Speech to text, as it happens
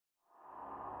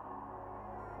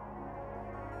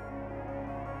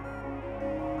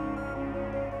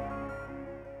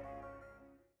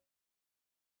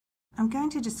going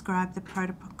to describe the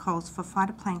protocols for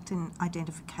phytoplankton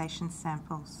identification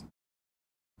samples.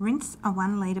 Rinse a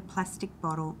 1 litre plastic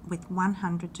bottle with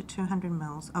 100 to 200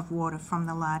 ml of water from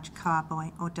the large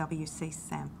carboy or WC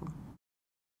sample.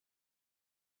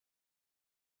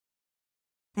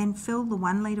 Then fill the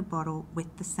 1 litre bottle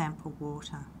with the sample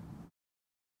water.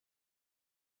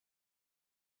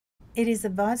 It is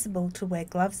advisable to wear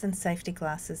gloves and safety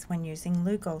glasses when using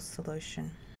Lugol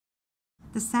solution.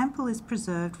 The sample is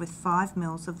preserved with 5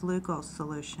 ml of Lugol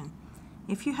solution.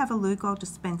 If you have a Lugol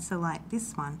dispenser like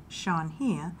this one, shown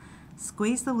here,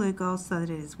 squeeze the Lugol so that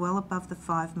it is well above the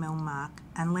 5 ml mark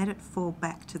and let it fall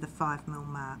back to the 5 ml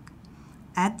mark.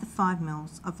 Add the 5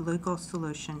 ml of Lugol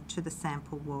solution to the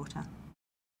sample water.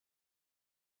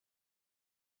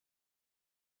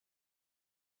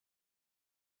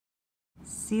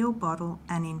 Seal bottle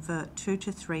and invert 2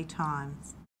 to 3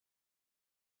 times.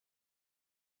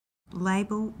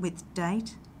 Label with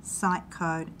date, site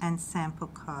code and sample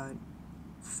code.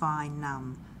 Phi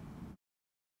num.